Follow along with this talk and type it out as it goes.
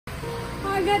Oh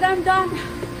my god, I'm done.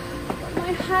 My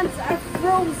hands are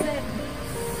frozen.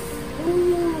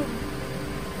 Ooh.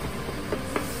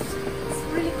 It's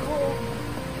really cold.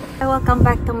 Welcome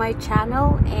back to my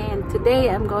channel, and today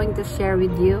I'm going to share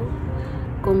with you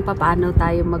kung paano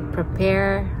tayo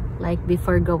mag-prepare like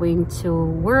before going to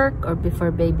work or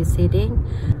before babysitting.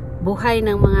 Buhay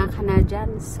ng mga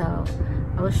Canadians. So,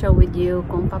 I'll show with you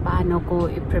kung paano ko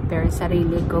i-prepare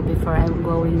sarili ko before I'm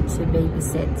going to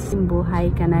babysit. Buhay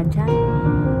Canadian.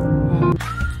 And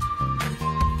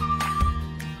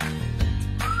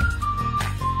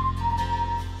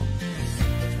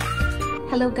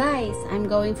hello guys, I'm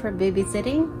going for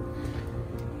babysitting.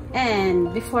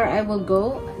 And before I will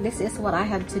go, this is what I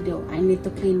have to do. I need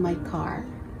to clean my car.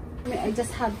 I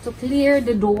just have to clear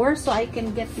the door so I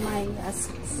can get my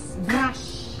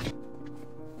brush.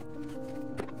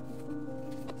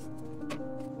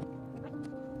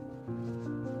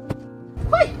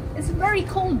 Why? It's very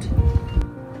cold.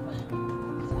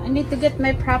 So I need to get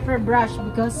my proper brush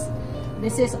because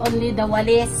this is only the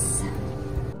walis.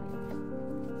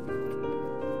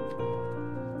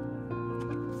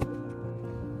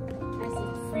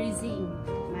 Freezing.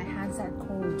 My hands are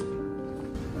cold.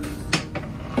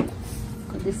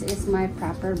 So this is my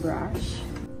proper brush.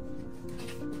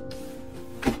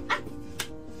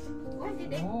 Why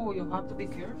did it? Oh, you have to be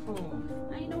careful.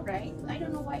 I know, right? I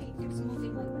don't know why it keeps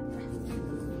moving like that.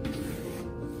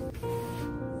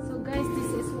 So guys,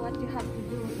 this is what you have to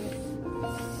do.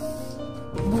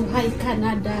 Buhay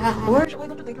Canada. Why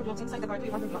don't you take your gloves inside the car? Do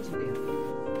you have your gloves in there?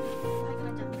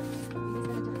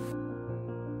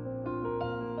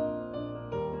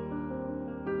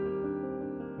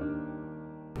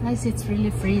 Guys, it's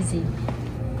really freezing.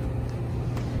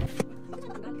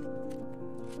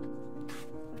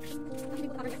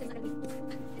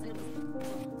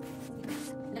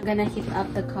 I'm gonna heat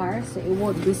up the car so it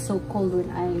won't be so cold when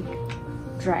I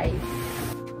drive.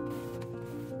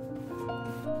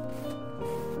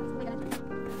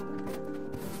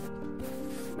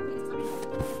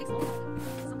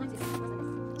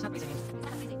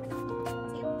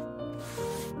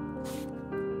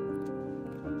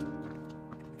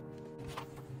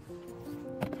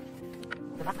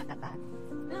 The back not that bad.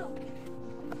 No.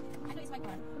 I know it's my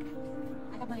car.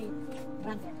 I have my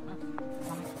brand there.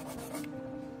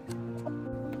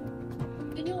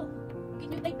 Can you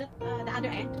take the other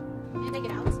end? Can you take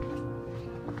it out?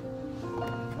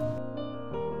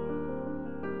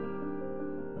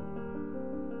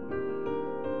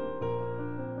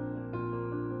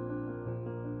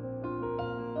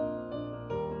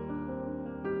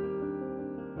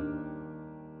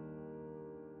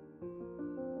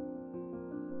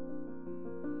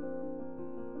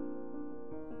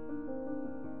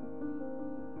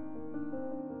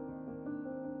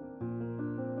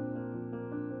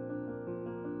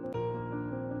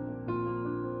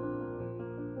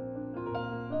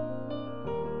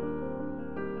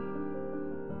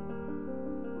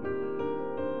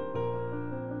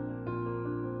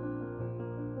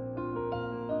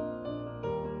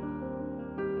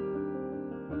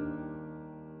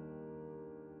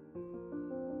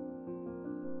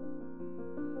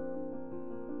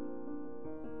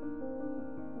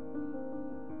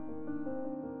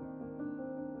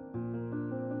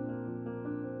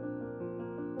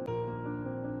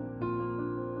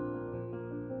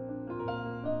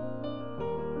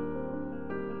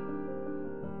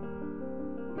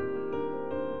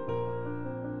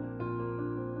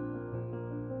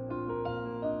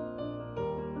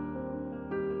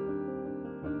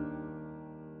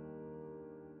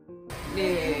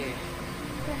 Yeah.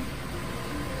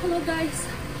 Hello guys.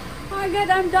 Oh my god,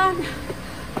 I'm done.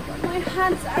 But my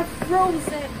hands are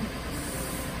frozen.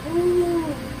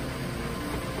 Ooh.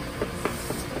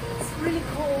 It's really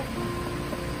cold.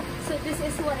 So this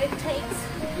is what it takes.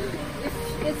 If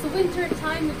it's winter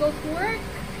time, you go to work.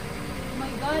 Oh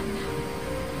my god.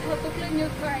 You have to clean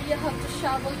your car. You have to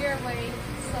shovel your way.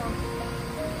 So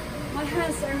my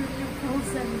hands are really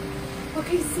frozen.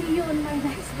 Okay, see you on my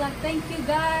next vlog. Thank you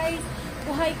guys.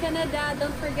 Buhay Canada.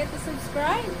 Don't forget to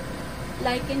subscribe,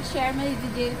 like and share my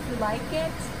video if you like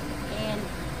it, and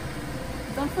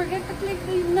don't forget to click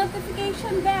the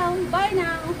notification bell. Bye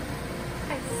now.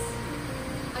 Guys,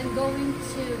 I'm going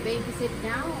to babysit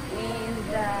now, and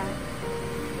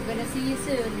I'm gonna see you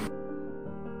soon.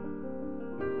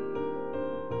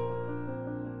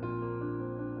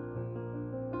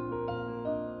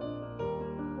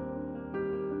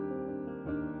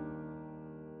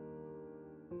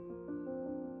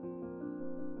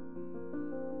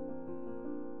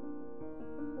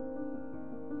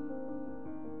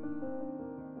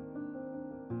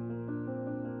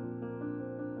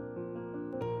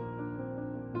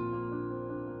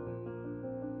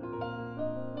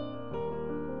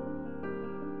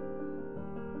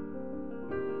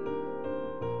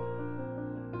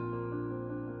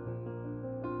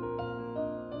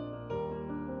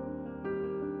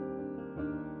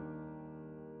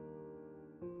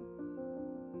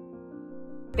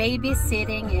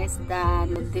 Babysitting is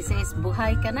done. This is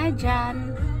Buhay Ka Na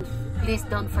Dyan. Please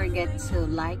don't forget to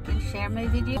like and share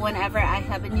my video. Whenever I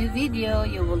have a new video,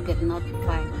 you will get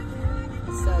notified.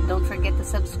 So don't forget to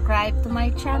subscribe to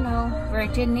my channel.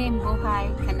 Virgin name,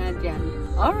 Buhay Ka Na Dyan.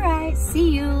 Alright,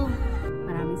 see you!